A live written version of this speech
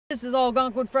This is all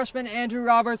Gonk with freshman Andrew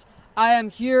Roberts. I am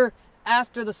here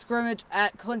after the scrimmage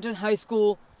at Clinton High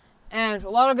School, and a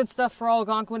lot of good stuff for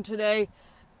Algonquin today.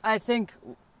 I think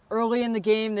early in the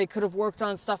game they could have worked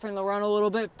on stuffing the run a little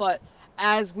bit, but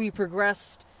as we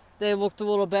progressed, they looked a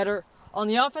little better. On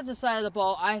the offensive side of the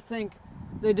ball, I think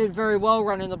they did very well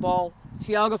running the ball.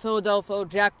 Tiago Philadelphia,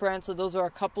 Jack Branson, those are a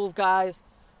couple of guys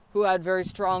who had very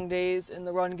strong days in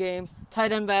the run game.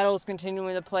 Tight end battle is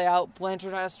continuing to play out.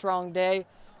 Blanchard had a strong day,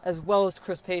 as well as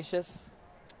Chris Pacious.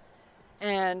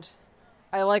 And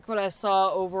I like what I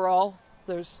saw overall.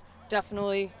 There's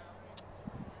definitely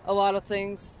a lot of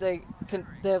things they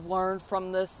have learned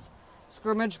from this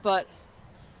scrimmage, but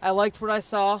I liked what I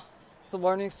saw. It's a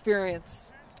learning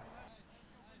experience.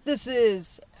 This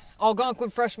is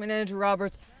Algonquin freshman Andrew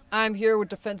Roberts. I'm here with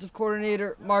defensive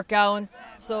coordinator Mark Allen.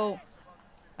 So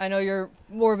I know you're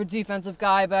more of a defensive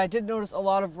guy, but I did notice a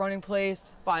lot of running plays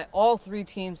by all three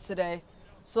teams today.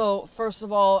 So first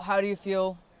of all, how do you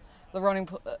feel the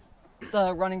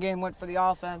running game went for the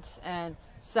offense? And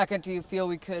second, do you feel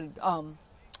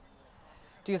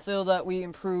that we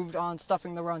improved on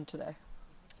stuffing the run today?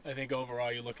 I think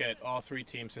overall, you look at all three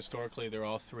teams historically, they're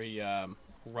all three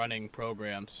running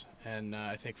programs. And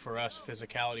I think for us,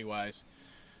 physicality-wise,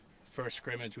 first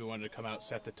scrimmage, we wanted to come out,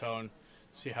 set the tone,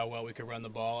 see how well we could run the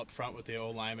ball up front with the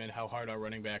O-linemen, how hard our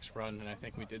running backs run, and I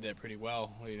think we did that pretty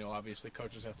well. You know, obviously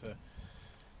coaches have to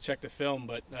check the film,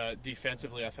 but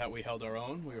defensively I thought we held our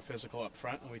own. We were physical up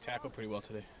front, and we tackled pretty well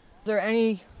today. Is there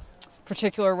any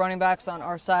particular running backs on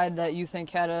our side that you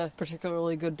think had a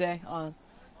particularly good day on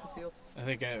the field? I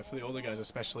think for the older guys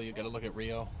especially, you got to look at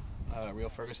Rio. Rio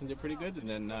Ferguson did pretty good, and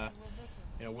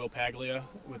then Will Paglia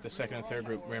with the second and third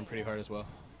group ran pretty hard as well.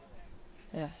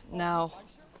 Yeah. Now,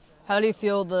 how do you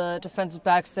feel the defensive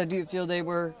backs did? Do you feel they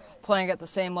were playing at the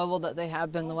same level that they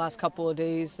have been the last couple of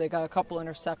days? They got a couple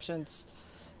interceptions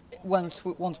once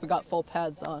we got full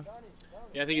pads on.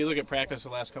 Yeah, I think you look at practice the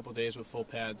last couple of days with full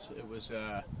pads. It was,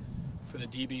 for the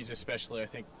DBs especially, I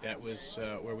think that was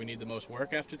where we need the most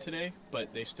work after today,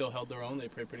 but they still held their own. They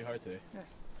played pretty hard today.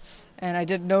 And I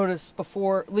did notice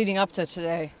leading up to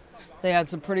today, they had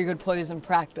some pretty good plays in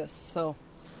practice. So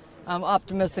I'm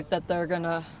optimistic that they're going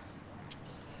to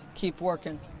keep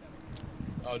working.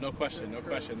 Oh, no question, no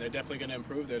question. They're definitely going to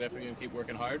improve. They're definitely going to keep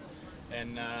working hard,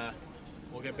 and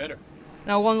we'll get better.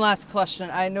 Now, one last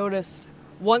question. I noticed,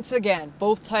 once again,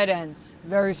 both tight ends,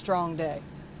 very strong day.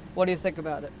 What do you think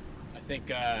about it? I think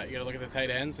you got to look at the tight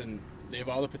ends, and they have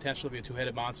all the potential to be a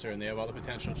two-headed monster, and they have all the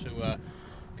potential to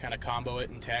kind of combo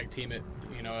it and tag team it.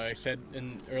 You know, I said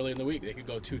early in the week they could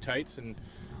go two tights and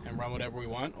run whatever we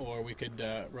want, or we could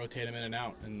rotate them in and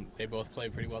out, and they both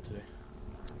played pretty well today.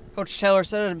 Coach Taylor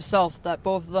said it himself that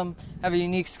both of them have a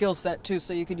unique skill set too,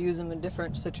 so you could use them in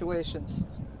different situations.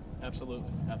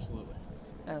 Absolutely, absolutely.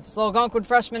 So Algonquin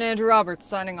freshman Andrew Roberts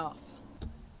signing off.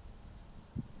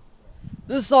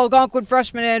 This is Algonquin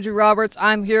freshman Andrew Roberts.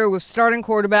 I'm here with starting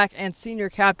quarterback and senior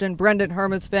captain Brendan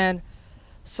Hermanspan.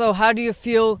 So how do you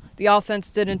feel the offense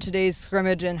did in today's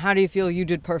scrimmage, and how do you feel you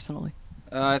did personally?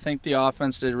 I think the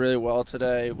offense did really well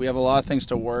today. We have a lot of things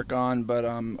to work on, but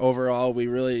overall we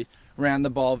really ran the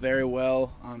ball very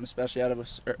well, especially out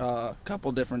of a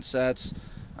couple different sets.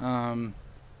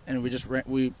 And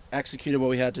we executed what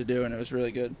we had to do, and it was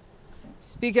really good.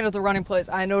 Speaking of the running plays,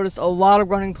 I noticed a lot of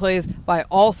running plays by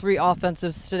all three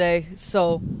offensives today.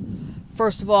 So,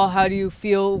 first of all, how do you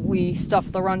feel we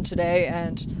stuffed the run today?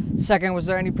 And second, was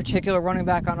there any particular running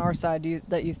back on our side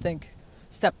that you think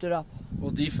stepped it up?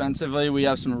 Well, defensively, we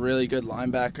have some really good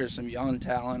linebackers, some young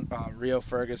talent. Rio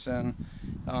Ferguson,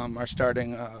 our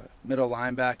starting middle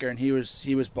linebacker, and he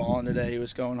was balling today. He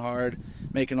was going hard,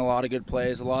 making a lot of good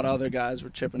plays. A lot of other guys were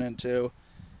chipping in too.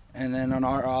 And then on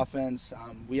our offense,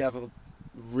 we have a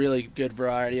really good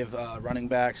variety of running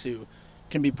backs who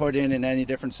can be put in any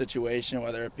different situation,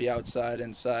 whether it be outside,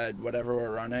 inside, whatever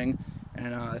we're running.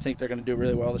 And I think they're going to do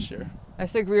really well this year. I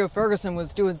think Rio Ferguson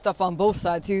was doing stuff on both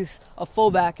sides. He's a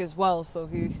fullback as well, so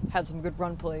he had some good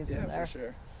run plays in there. Yeah, for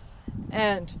sure.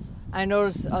 And I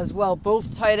noticed as well,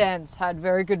 both tight ends had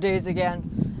very good days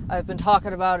again. I've been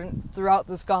talking about it throughout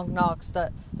this Gonk Knocks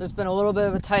that there's been a little bit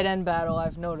of a tight end battle,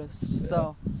 I've noticed. Yeah.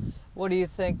 So what do you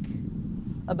think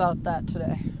about that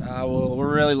today? Well,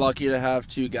 we're really lucky to have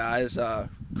two guys,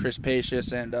 Chris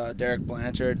Pacious and Derek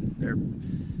Blanchard. They're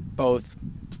both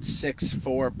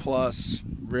 6'4" plus,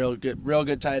 real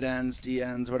good tight ends, D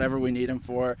ends, whatever we need them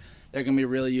for. They're going to be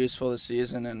really useful this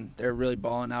season, and they're really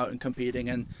balling out and competing.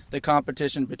 And the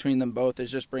competition between them both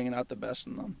is just bringing out the best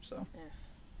in them. So, yeah.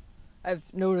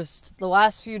 I've noticed the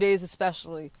last few days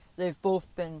especially, they've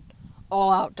both been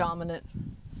all-out dominant,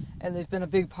 and they've been a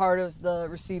big part of the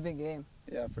receiving game.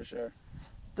 Yeah, for sure.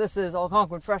 This is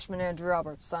Algonquin freshman Andrew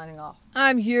Roberts signing off.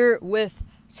 I'm here with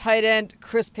tight end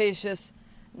Chris Pacious.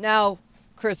 Now,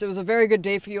 Chris, it was a very good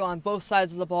day for you on both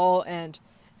sides of the ball, and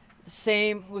the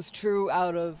same was true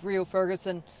out of Rio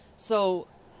Ferguson. So,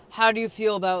 how do you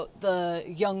feel about the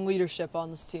young leadership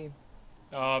on this team?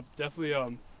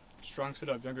 Definitely strong set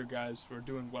of younger guys who are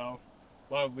doing well.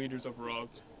 A lot of leaders overall.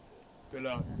 Good.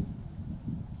 The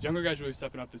younger guys really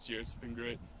stepping up this year. It's been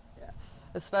great. Yeah,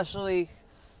 especially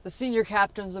the senior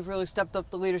captains have really stepped up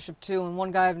the leadership too. And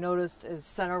one guy I've noticed is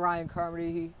center Ryan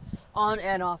Carmody, on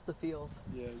and off the field.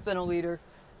 Yeah. He's been a leader.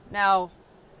 Now,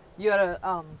 you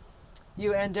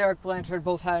and Derek Blanchard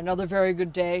both had another very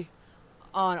good day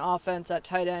on offense at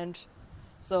tight end.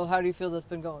 So how do you feel that's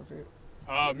been going for you?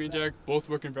 Me and Derek both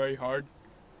working very hard,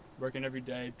 working every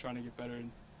day, trying to get better.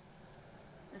 And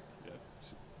yeah,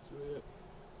 that's really it.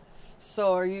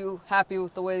 So are you happy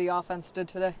with the way the offense did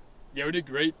today? Yeah, we did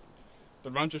great.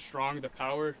 The runs are strong. The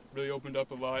power really opened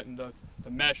up a lot, and the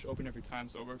mesh opened every time,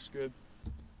 so it works good.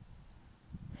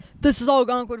 This is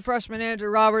Algonquin freshman Andrew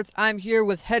Roberts. I'm here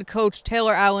with head coach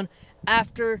Taylor Allen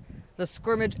after the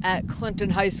scrimmage at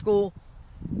Clinton High School.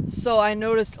 So I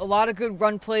noticed a lot of good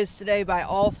run plays today by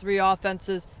all three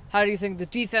offenses. How do you think the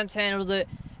defense handled it,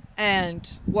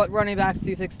 and what running backs do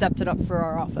you think stepped it up for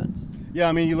our offense? Yeah,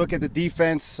 I mean, you look at the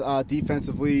defense.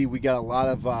 Defensively, we got a lot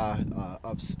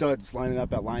of studs lining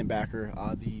up at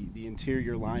linebacker. The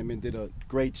interior linemen did a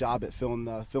great job at filling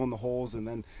the holes and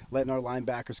then letting our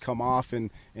linebackers come off and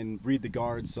read the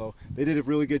guards. So they did a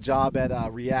really good job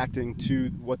at reacting to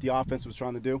what the offense was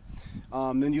trying to do.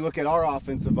 Then you look at our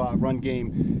offensive run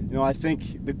game. You know, I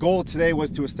think the goal today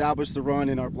was to establish the run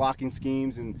in our blocking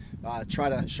schemes and try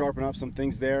to sharpen up some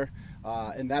things there.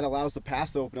 And that allows the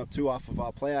pass to open up too off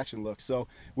of play action looks. So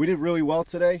we did really well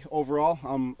today overall.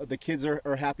 The kids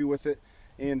are happy with it,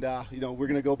 and you know, we're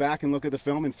going to go back and look at the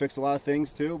film and fix a lot of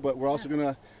things too. But we're also going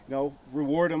to, you know,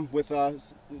 reward them with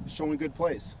showing good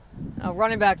plays. Now,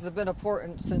 running backs have been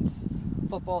important since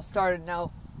football started.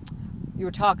 Now, you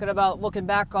were talking about looking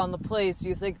back on the plays. Do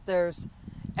you think there's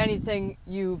anything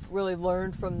you've really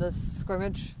learned from this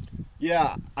scrimmage?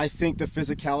 Yeah, I think the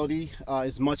physicality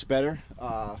is much better.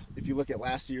 If you look at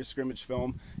last year's scrimmage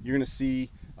film, you're going to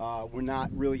see we're not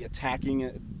really attacking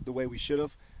it the way we should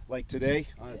have. Like today,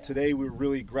 today we were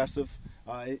really aggressive.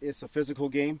 It's a physical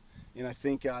game, and I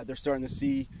think they're starting to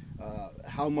see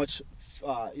how much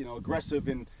aggressive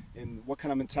and what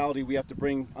kind of mentality we have to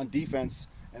bring on defense.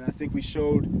 And I think we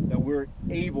showed that we're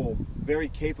very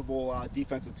capable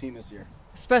defensive team this year.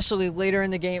 Especially later in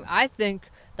the game. I think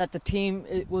that the team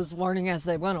was learning as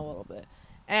they went a little bit.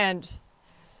 And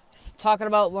talking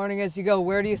about learning as you go,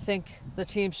 where do you think the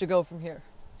team should go from here?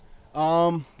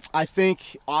 I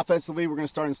think offensively we're going to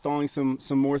start installing some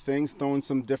more things, throwing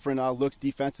some different looks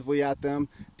defensively at them.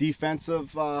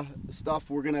 Defensive stuff,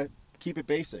 we're going to keep it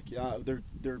basic.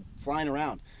 They're flying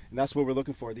around, and that's what we're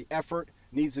looking for. The effort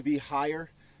needs to be higher.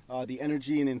 The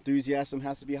energy and enthusiasm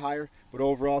has to be higher, but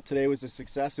overall today was a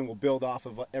success, and we'll build off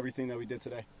of everything that we did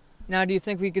today. Now, do you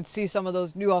think we could see some of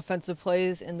those new offensive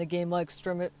plays in the game like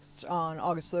scrimmage on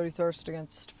August 31st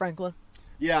against Franklin?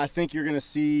 Yeah, I think you're going to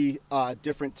see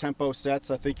different tempo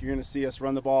sets. I think you're going to see us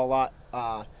run the ball a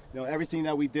lot. Everything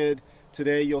that we did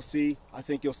today, you'll see. I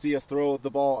think you'll see us throw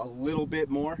the ball a little bit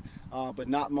more, but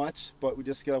not much. But we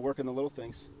just got to work on the little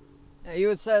things. Yeah, you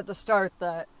had said at the start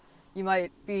that you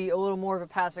might be a little more of a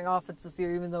passing offense this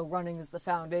year, even though running is the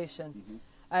foundation. Mm-hmm.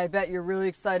 I bet you're really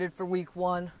excited for week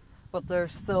one, but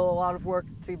there's still a lot of work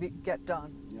to get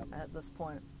done at this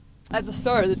point. At the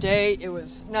start of the day, it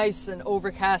was nice and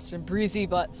overcast and breezy,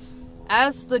 but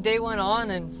as the day went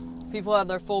on and people had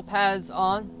their full pads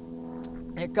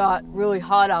on, it got really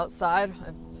hot outside.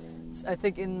 I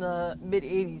think in the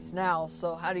mid-80s now,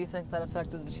 so how do you think that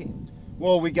affected the team?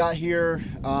 Well, we got here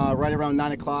right around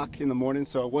 9 o'clock in the morning,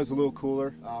 so it was a little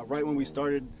cooler. Right when we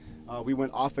started, we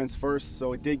went offense first,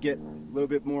 so it did get a little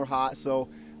bit more hot. So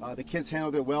the kids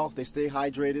handled it well. They stay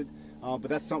hydrated, but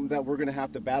that's something that we're going to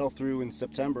have to battle through in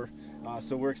September.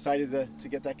 So we're excited to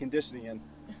get that conditioning in.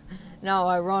 Now,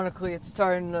 ironically, it's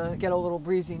starting to get a little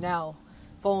breezy now.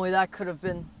 If only that could have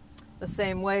been the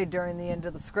same way during the end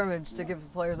of the scrimmage to give the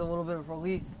players a little bit of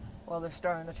relief while they're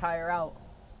starting to tire out.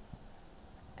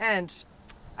 And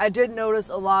I did notice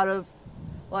a lot of,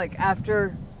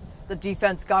 after the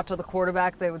defense got to the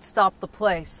quarterback, they would stop the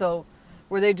play. So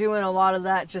were they doing a lot of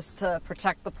that just to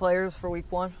protect the players for week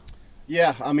one?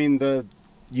 Yeah, I mean,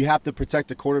 you have to protect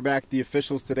the quarterback. The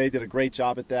officials today did a great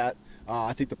job at that.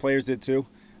 I think the players did too.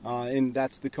 And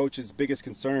that's the coach's biggest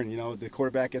concern. You know, the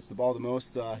quarterback gets the ball the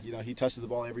most. He touches the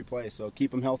ball every play. So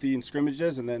keep them healthy in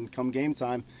scrimmages, and then come game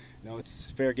time,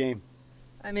 it's fair game.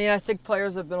 I mean, I think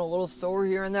players have been a little sore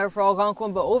here and there for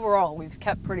Algonquin, but overall, we've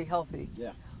kept pretty healthy.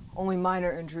 Yeah. Only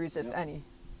minor injuries, if any.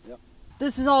 Yep.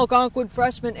 This is Algonquin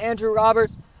freshman Andrew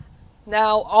Roberts.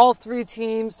 Now, all three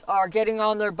teams are getting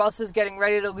on their buses, getting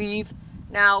ready to leave.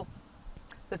 Now,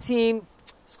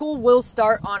 school will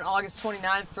start on August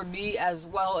 29th for me as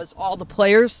well as all the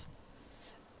players,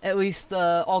 at least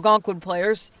the Algonquin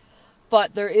players.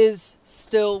 But there is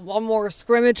still one more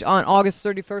scrimmage on August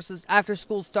 31st after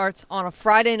school starts on a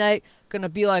Friday night. Going to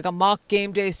be like a mock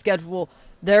game day schedule.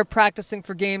 They're practicing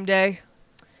for game day,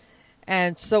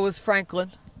 and so is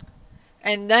Franklin.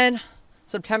 And then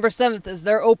September 7th is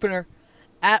their opener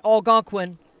at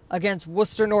Algonquin against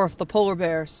Worcester North, the Polar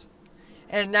Bears.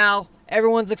 And now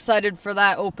everyone's excited for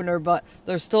that opener, but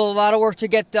there's still a lot of work to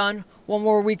get done. One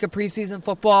more week of preseason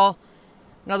football,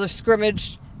 another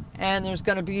scrimmage, and there's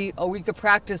going to be a week of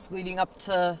practice leading up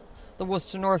to the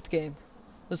Worcester North game.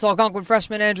 This is Algonquin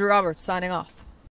freshman Andrew Roberts signing off.